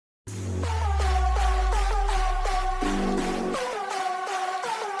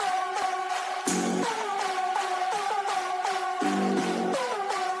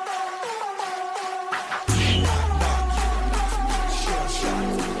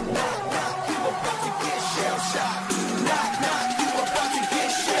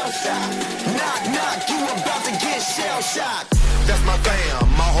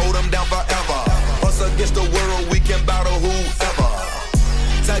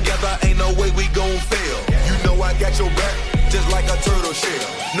Together ain't no way we gon' fail. You know I got your back, just like a turtle shell.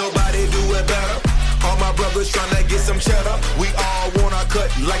 Nobody do it better. All my brothers tryna get some cheddar. We all want our cut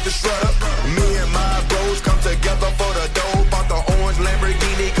like the shredder. Me and my bros come together for the dough. Bought the orange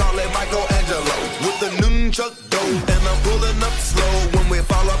Lamborghini, call it Michelangelo. With the nunchuck dough, and I'm pulling up slow. When we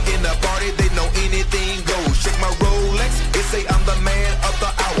fall up in the party, they know anything goes. Check my Rolex, it say I'm the man of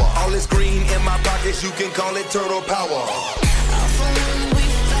the hour. All this green in my pockets, you can call it turtle power. We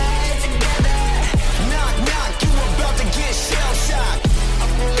fight together. Knock, knock, you about to get shell-shocked.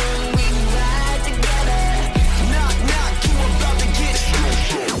 We ride together. Knock, knock, you about to get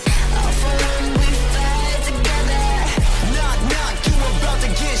shell-shocked. We fight together. Knock, knock, you about to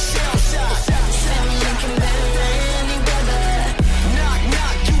get shell-shocked. Sam Lincoln, any weather. Knock,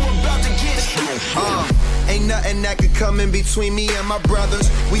 knock, you about to get shell-shocked. Ain't nothing that could come in between me and my brothers.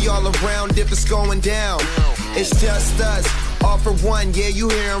 We all around if it's going down. It's just us. All for one, yeah, you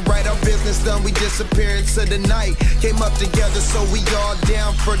hearin' right. Our business done, we disappear into the night. Came up together, so we all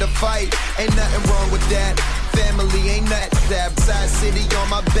down for the fight. Ain't nothing wrong with that. Family ain't nothing that. Side city on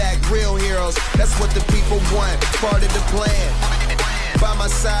my back, real heroes. That's what the people want, part of the plan. By my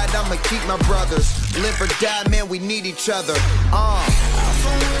side, I'ma keep my brothers. Live or die, man, we need each other.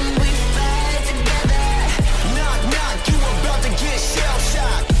 We fight together. Knock, knock, you about to get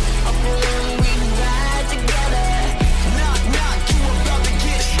shell-shocked. We ride together. Knock, knock, you about to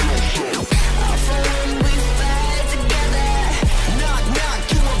get shell-shocked. We fight together. Knock, knock,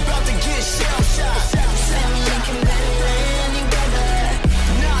 you about to get shell-shocked. Sam Lincoln, any weather.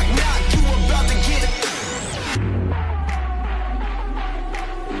 Knock, knock, you about to get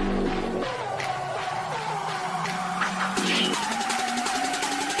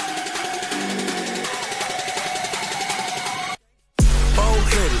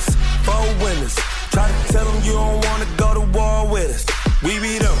Four winners. Try to tell them you don't wanna go to war with us. We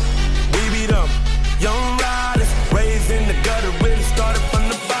beat them, we beat them. Young riders, raised in the gutter, really started from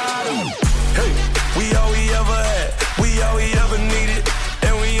the bottom. Hey, we all we ever had, we all we ever needed,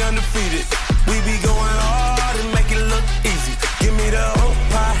 and we undefeated. We be going hard and make it look easy. Give me the whole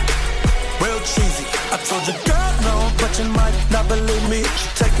pie, real cheesy. I told you, girl, no, but you might not believe me. She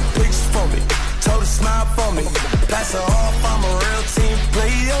taking pictures for me, told her smile for me. Pass her off, I'm a real team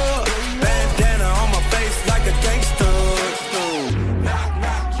player. Bandana on my face like a gangster. Knock,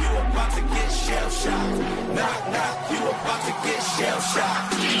 knock, you about to get shell-shocked. Knock, knock, you about to get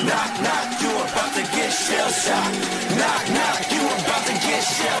shell-shocked. Knock, knock, you about to get shell-shocked. Knock, knock, you about to get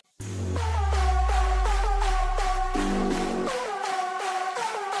shell-shocked.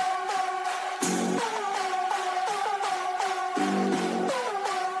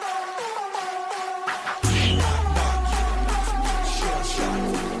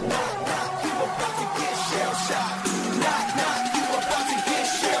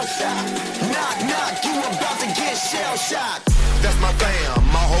 That's my fam,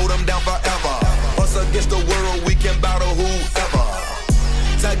 I'll hold them down forever. Us against the world, we can battle whoever.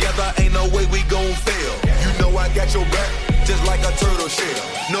 Together ain't no way we gon' fail. You know I got your back, just like a turtle shell.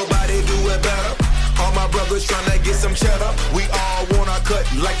 Nobody do it better. All my brothers tryna get some cheddar. We all want our cut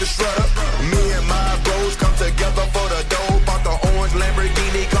like the shredder. Me and my bros come together for the dough. Bought the orange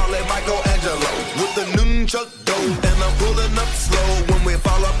Lamborghini, call it Michelangelo. With the nunchuck dough, and I'm pulling up slow. When we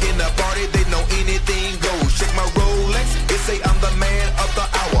fall up in the party, they know anything goes. Check my Rolex, it say I'm the man of the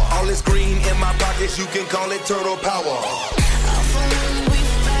hour. All this green in my pockets, you can call it turtle power. We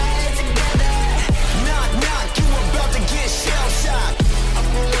fight together. Knock, knock, you about to get shell-shocked.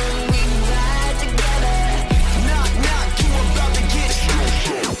 We ride together. Knock, knock, you about to get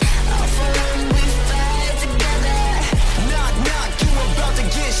shell-shocked. We fight together. Knock, knock, you about to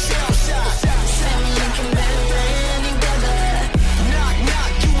get shell-shocked. Sam Lincoln, any weather. Knock,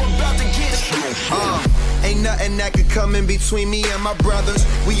 knock, you about to get shell-shocked. Ain't nothing that could come in between me and my brothers.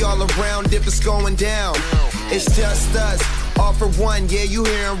 We all around if it's going down. It's just us. All for one, yeah, you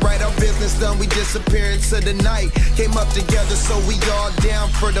hearin' right. Our business done, we disappear into the night. Came up together, so we all down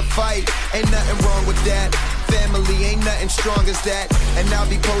for the fight. Ain't nothing wrong with that. Family ain't nothing strong as that. And I'll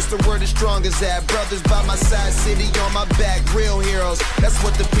be posted word as strong as that. Brothers by my side, city on my back, real heroes. That's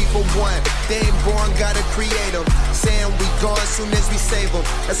what the people want. They ain't born, gotta create them. Saying we gone soon as we save them.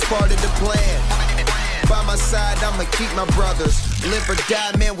 That's part of the plan. By my side, I'ma keep my brothers. Live or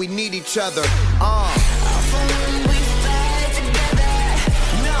die, man, we need each other. We fight together.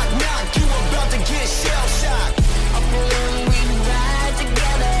 Knock, knock, you about to get shell-shocked. We ride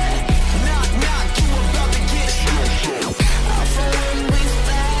together. Knock, knock, you about to get shell-shocked. We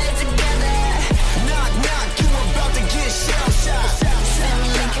fight together. Knock, knock, you about to get shell-shocked. Sam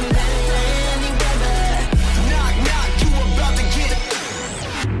Lincoln, any weather. Knock, knock, you about to get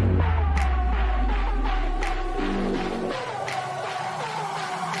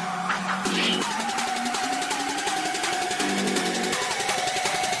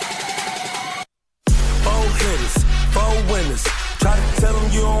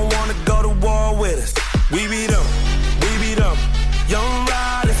you don't wanna go to war with us. We beat them, young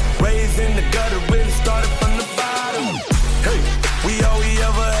riders, raised in the gutter, really started from the bottom. Hey, we all we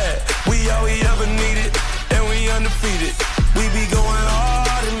ever had, we all we ever needed, and we undefeated. We be going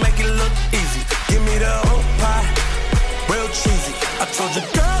hard and make it look easy. Give me the whole pie, real cheesy. I told you,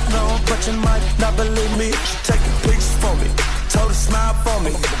 girl, no, but you might not believe me. She taking pictures for me, told her smile for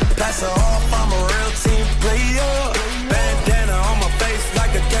me. Pass her off, I'm a real team player. Bandana on my face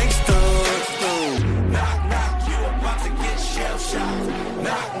like a gangster. Knock, knock, you about to get shell-shocked.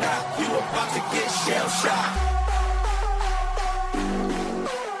 Knock, knock, you about to get shell-shocked.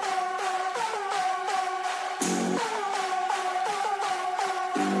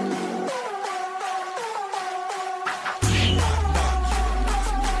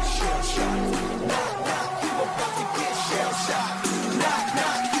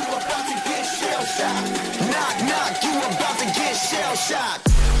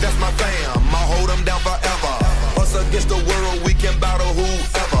 That's my fam, I'll hold them down forever. Us against the world, we can battle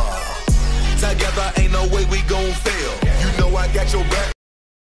whoever. Together, ain't no way we gon' fail. You know I got your back.